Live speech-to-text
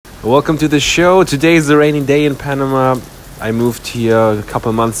Welcome to the show. Today is a rainy day in Panama. I moved here a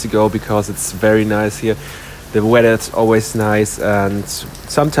couple months ago because it's very nice here. The weather is always nice, and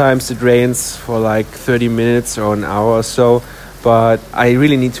sometimes it rains for like 30 minutes or an hour or so. But I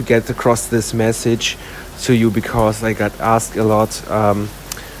really need to get across this message to you because I got asked a lot.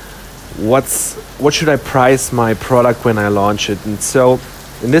 What should I price my product when I launch it? And so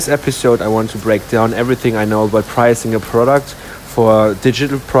in this episode, I want to break down everything I know about pricing a product for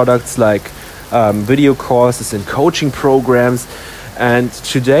digital products like video courses and coaching programs. And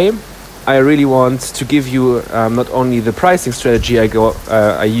today I really want to give you not only the pricing strategy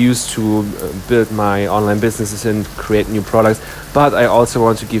I use to build my online businesses and create new products, but I also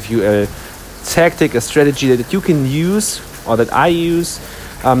want to give you a tactic, a strategy that you can use or that I use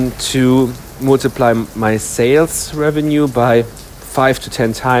to multiply my sales revenue by 5 to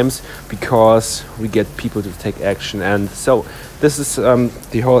 10 times because we get people to take action. And so this is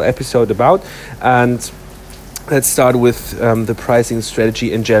the whole episode about. And let's start with the pricing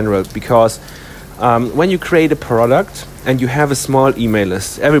strategy in general, because when you create a product and you have a small email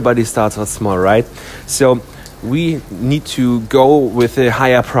list, everybody starts out small, right? So we need to go with a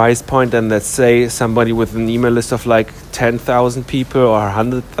higher price point than, let's say, somebody with an email list of like 10,000 people or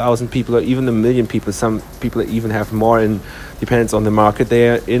 100,000 people or even 1 million people. Some people even have more, and depends on the market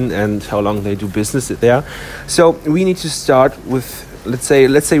they're in and how long they do business there. So we need to start with, let's say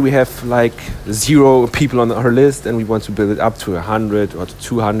we have like 0 people on our list and we want to build it up to 100 or to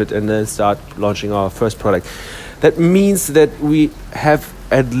 200 and then start launching our first product. That means that we have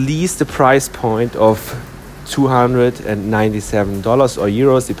at least a price point of $297 or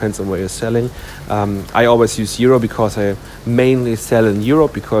euros, depends on where you're selling. I always use euro because I mainly sell in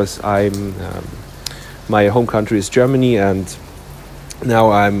Europe, because my home country is Germany, and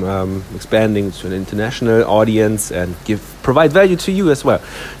now I'm expanding to an international audience and provide value to you as well.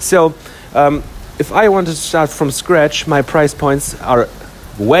 So if I want to start from scratch, my price points are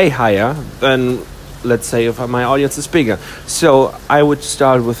way higher than, let's say, if my audience is bigger. So I would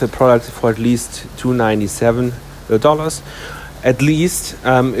start with a product for at least $297, at least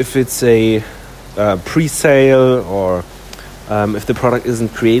if it's a pre-sale or if the product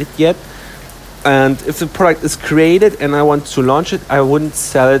isn't created yet. And if the product is created and I want to launch it, I wouldn't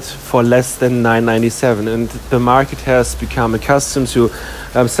sell it for less than $997. And the market has become accustomed to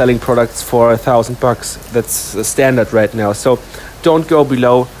selling products for $1,000. That's a standard right now. So don't go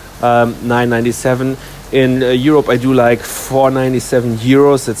below $997. In Europe, I do like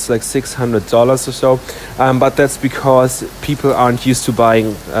 €497. It's like $600 or so. But that's because people aren't used to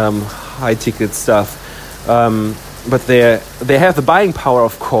buying high-ticket stuff. But they have the buying power,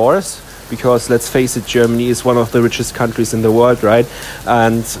 of course, because let's face it, Germany is one of the richest countries in the world, right?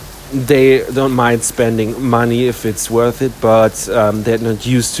 And they don't mind spending money if it's worth it, but they're not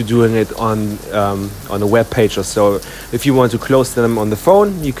used to doing it on a web page or so. If you want to close them on the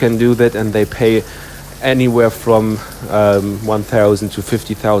phone, you can do that, and they pay anywhere from 1,000 to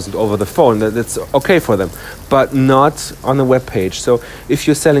 50,000 over the phone. That's okay for them, but not on a web page. So if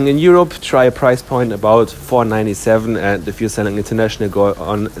you're selling in Europe, try a price point about $497, and if you're selling international, go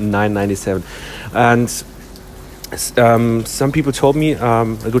on $997. And some people told me, a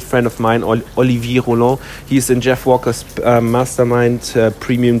good friend of mine, Olivier Roland, he's in Jeff Walker's mastermind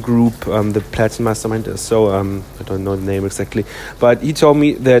premium group, the Platinum Mastermind. So I don't know the name exactly, but he told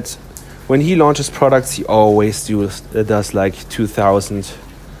me that when he launches products, he always does like 2,000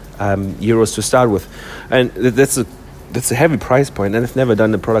 euros to start with, and that's a heavy price point. And I've never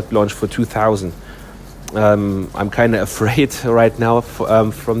done a product launch for 2,000. I'm kind of afraid right now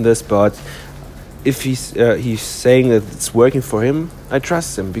from this, but if he's saying that it's working for him, I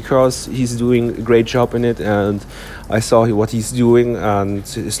trust him because he's doing a great job in it, and I saw what he's doing, and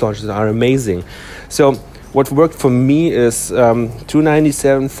his launches are amazing. So what worked for me is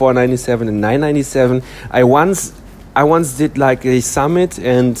 $297, $497, and $997. I once did like a summit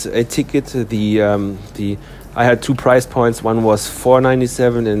and a ticket. I had 2 price points. One was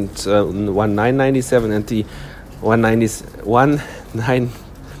 $497 and one $997, and the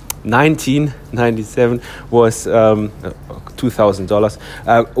 $1997 was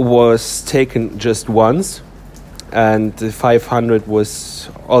 $2,000. Was taken just once, and the 500 was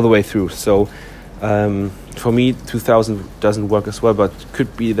all the way through. So for me, 2,000 doesn't work as well, but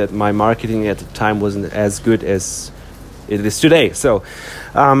could be that my marketing at the time wasn't as good as it is today. So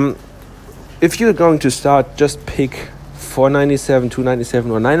if you're going to start, just pick $497,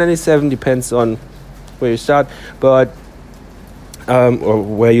 $297, or $997, depends on where you start, but or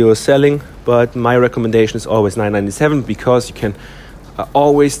where you're selling. But my recommendation is always $997 because you can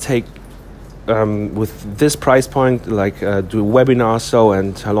always take with this price point, like do a webinar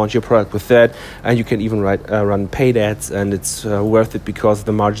and launch your product with that, and you can even run paid ads, and it's worth it because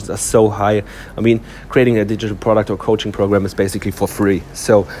the margins are so high. I mean, creating a digital product or coaching program is basically for free.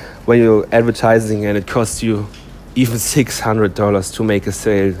 So when you're advertising and it costs you even $600 to make a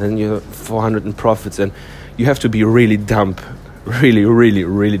sale, then you're $400 in profits, and you have to be really dumb,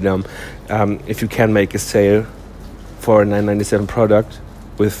 really dumb, if you can make a sale for a $997 product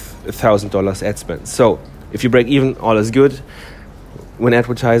with $1,000 ad spend. So if you break even, all is good when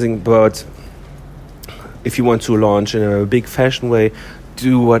advertising, but if you want to launch in a big fashion way,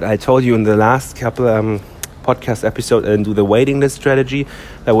 do what I told you in the last couple podcast episode and do the waiting list strategy.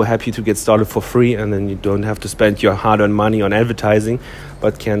 That will help you to get started for free, and then you don't have to spend your hard-earned money on advertising,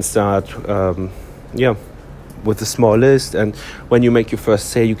 but can start with a small list, and when you make your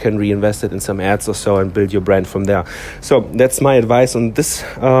first sale, you can reinvest it in some ads or so and build your brand from there. So that's my advice on this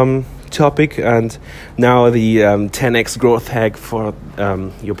topic. And now the 10x growth hack for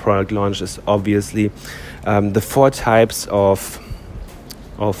your product launch is obviously the 4 types of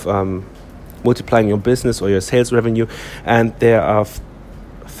multiplying your business or your sales revenue, and there are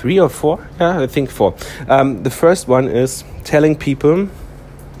 3 or 4. I think 4. The first one is telling people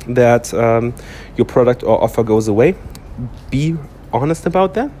that your product or offer goes away. Be honest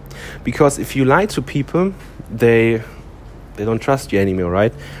about that, because if you lie to people, they don't trust you anymore,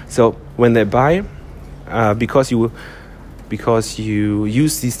 right? So when they buy, because you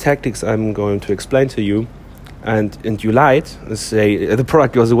use these tactics I'm going to explain to you, and you lied, say the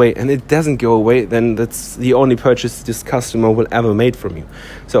product goes away, and it doesn't go away, then that's the only purchase this customer will ever make from you.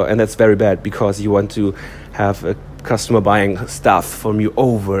 So, and that's very bad, because you want to have a customer buying stuff from you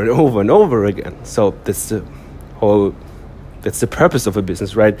over and over and over again. So that's the purpose of a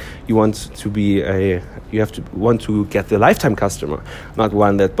business, right? You want to want to get the lifetime customer, not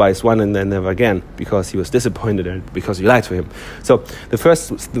one that buys one and then never again because he was disappointed and because you lied to him. So the first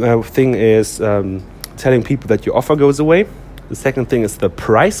thing is telling people that your offer goes away. The second thing is the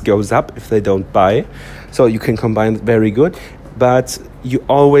price goes up if they don't buy. So you can combine it very good, but you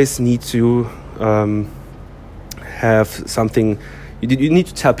always need to have something. You need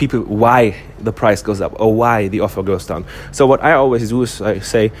to tell people why the price goes up or why the offer goes down. So what I always do is I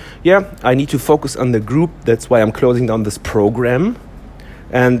say, I need to focus on the group. That's why I'm closing down this program.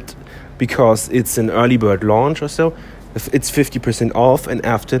 And because it's an early bird launch or so, if it's 50% off, and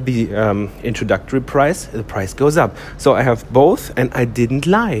after the introductory price, the price goes up. So I have both, and I didn't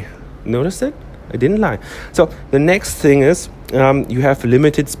lie. Notice it? I didn't lie. So the next thing is you have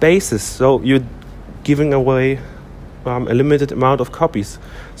limited spaces. So you're giving away a limited amount of copies.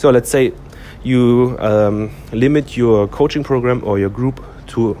 So let's say you limit your coaching program or your group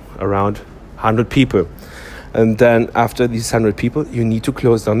to around 100 people. And then after these 100 people, you need to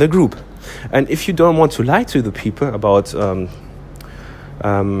close down the group. And if you don't want to lie to the people about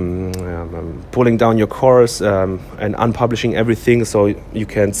pulling down your course and unpublishing everything so you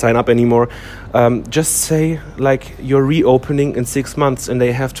can't sign up anymore, just say like you're reopening in 6 months and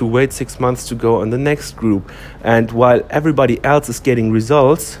they have to wait 6 months to go on the next group, and while everybody else is getting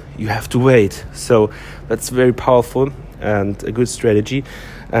results, you have to wait. So that's very powerful and a good strategy.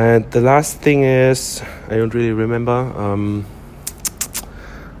 And the last thing is, I don't really remember,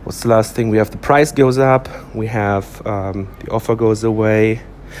 what's the last thing? We have the price goes up. We have the offer goes away.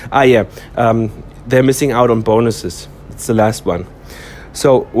 They're missing out on bonuses. It's the last one.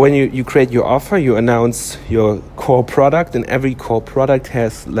 So when you create your offer, you announce your core product, and every core product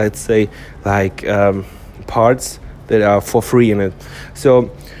has, let's say, like parts that are for free in it. So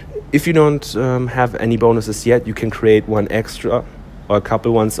if you don't have any bonuses yet, you can create one extra or a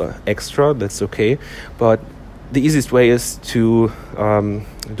couple ones extra. That's okay. But the easiest way is to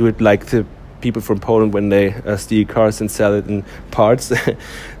do it like the people from Poland when they steal cars and sell it in parts.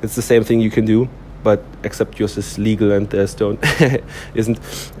 It's the same thing you can do, but except yours is legal and theirs isn't.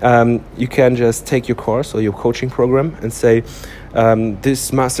 You can just take your course or your coaching program and say,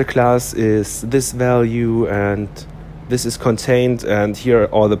 this masterclass is this value and this is contained, and here are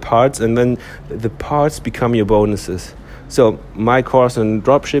all the parts, and then the parts become your bonuses. So my course on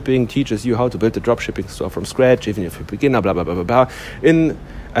dropshipping teaches you how to build a dropshipping store from scratch, even if you're a beginner, blah, blah, blah, blah, blah.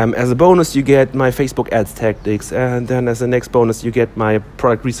 As a bonus, you get my Facebook ads tactics, and then as a next bonus, you get my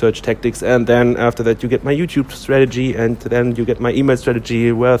product research tactics, and then after that, you get my YouTube strategy, and then you get my email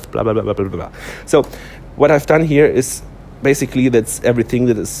strategy, wealth, blah, blah, blah, blah, blah, blah. So what I've done here is basically that's everything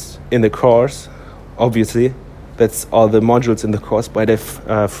that is in the course. Obviously, that's all the modules in the course, but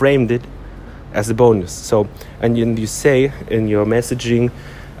I've framed it as a bonus. So, and you say in your messaging,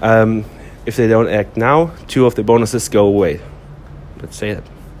 if they don't act now, 2 of the bonuses go away. Let's say that.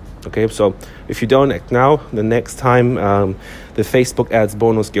 Okay, so if you don't act now, the next time the Facebook ads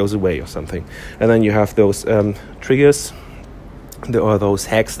bonus goes away or something. And then you have those triggers or those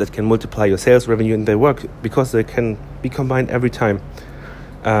hacks that can multiply your sales revenue, and they work because they can be combined every time.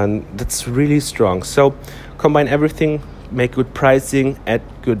 And that's really strong. So combine everything, make good pricing, add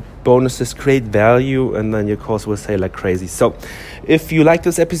good bonuses, create value, and then your course will sell like crazy. So if you like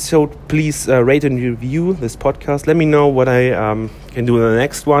this episode, please rate and review this podcast. Let me know what I can do in the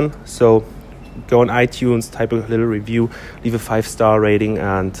next one. So go on iTunes, type a little review, leave a 5-star rating.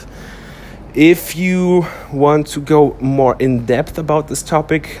 And if you want to go more in depth about this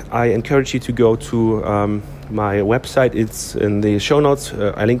topic, I encourage you to go to my website. It's in the show notes.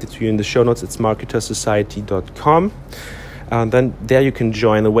 I linked it to you in the show notes. It's marketersociety.com. And then there you can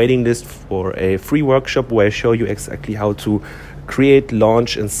join the waiting list for a free workshop where I show you exactly how to create,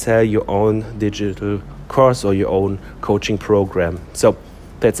 launch, and sell your own digital course or your own coaching program. So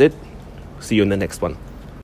that's it. See you in the next one.